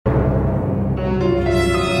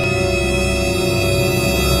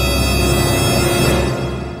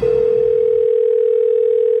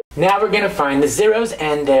Now we're going to find the zeros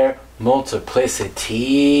and their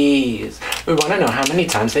multiplicities. We want to know how many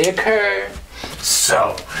times they occur.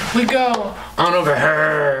 So, we go on over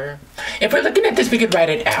here. If we're looking at this, we could write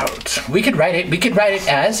it out. We could write it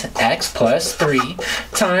as x plus 3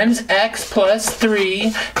 times x plus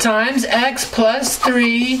 3 times x plus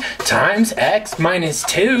 3 times x minus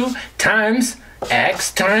 2 times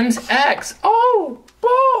x times x. Oh,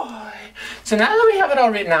 boy. So now that we have it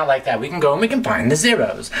all written out like that, we can go and we can find the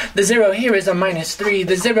zeros. The 0 here is a minus 3.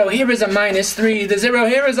 The 0 here is a minus 3. The 0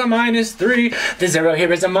 here is a minus 3. The 0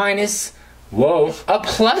 here is a minus... Whoa, a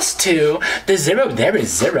plus 2, the 0 there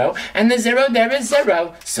is 0, and the 0 there is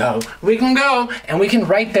 0. So we can go and we can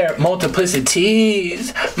write their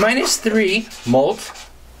multiplicities. Minus 3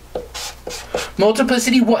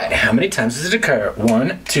 multiplicity what? How many times does it occur?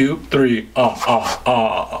 1, 2, 3,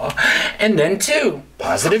 And then 2,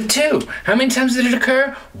 positive 2. How many times did it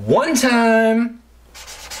occur? 1 time.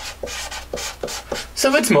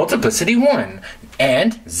 So it's multiplicity 1.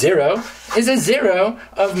 And 0 is a 0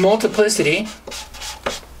 of multiplicity.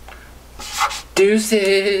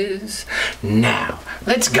 Deuces. Now,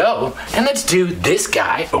 let's go and let's do this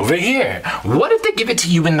guy over here. What if they give it to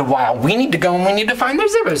you in the wild? We need to go and we need to find their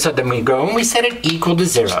zeros. So then we go and we set it equal to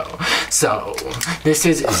 0. So this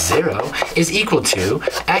is 0 is equal to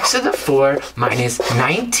x to the 4 minus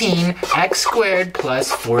 19x squared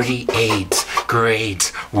plus 48.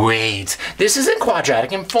 Great. Wait. This is in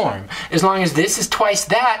quadratic in form. As long as this is twice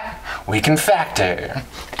that, we can factor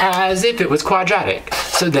as if it was quadratic.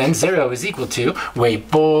 So then 0 is equal to, wait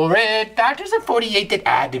for it, factors of 48 that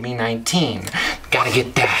add to be 19. Gotta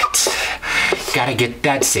get that. Gotta get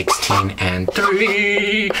that 16 and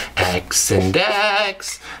 3, x and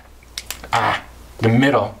x. The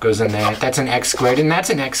middle goes in there. That's an x squared and that's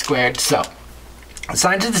an x squared. So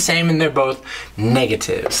signs are the same and they're both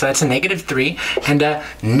negative. So that's a negative 3 and a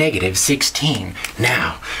negative 16.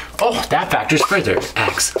 Now, that factors further.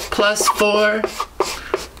 X plus 4,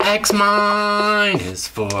 x minus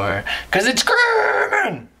 4. Because it's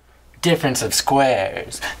screaming! Difference of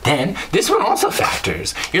squares. Then, this one also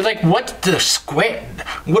factors. You're like, what do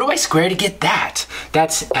I square to get that?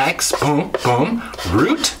 That's x, boom, boom,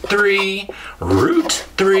 root 3,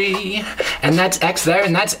 and that's x there,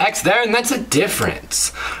 and that's x there, and that's a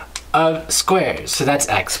difference of squares. So that's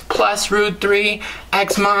x plus root 3,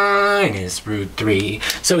 x minus root 3.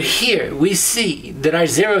 So here we see that our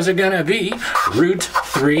zeros are gonna be root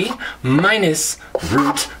 3 minus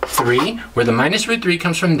root 3, where the minus root 3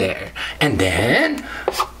 comes from there. And then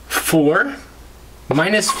 4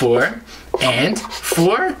 minus 4 and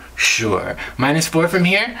 4, sure. Minus 4 from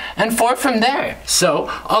here and 4 from there. So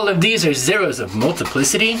all of these are zeros of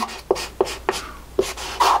multiplicity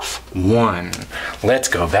 1. Let's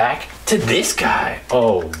go back to this guy.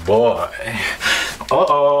 Oh boy.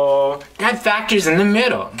 That factors in the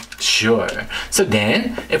middle. Sure. So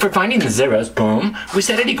then, if we're finding the zeros, boom, we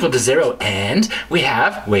set it equal to 0 and we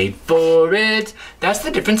have, wait for it, that's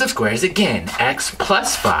the difference of squares again. X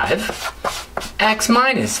plus 5, x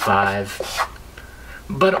minus 5.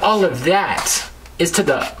 But all of that is to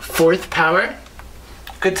the 4th power.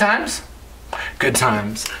 Good times? Good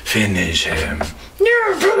times. Finish him.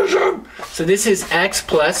 Yeah, finish him. So this is x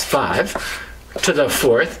plus 5 to the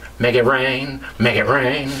 4th. Make it rain. Make it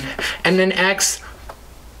rain. And then x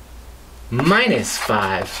minus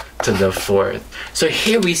 5 to the 4th. So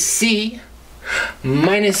here we see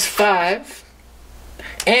minus 5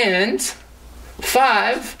 and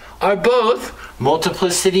 5 are both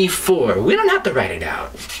multiplicity 4. We don't have to write it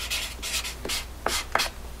out.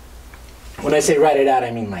 When I say write it out,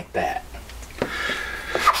 I mean like that.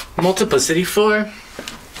 Multiplicity 4.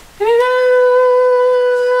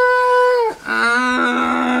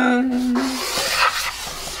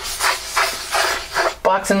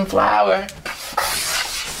 Box and flour.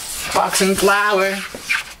 Box and flour.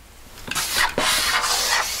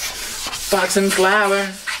 Box and flour.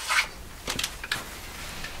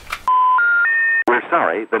 We're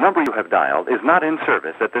sorry, the number you have dialed is not in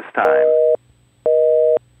service at this time.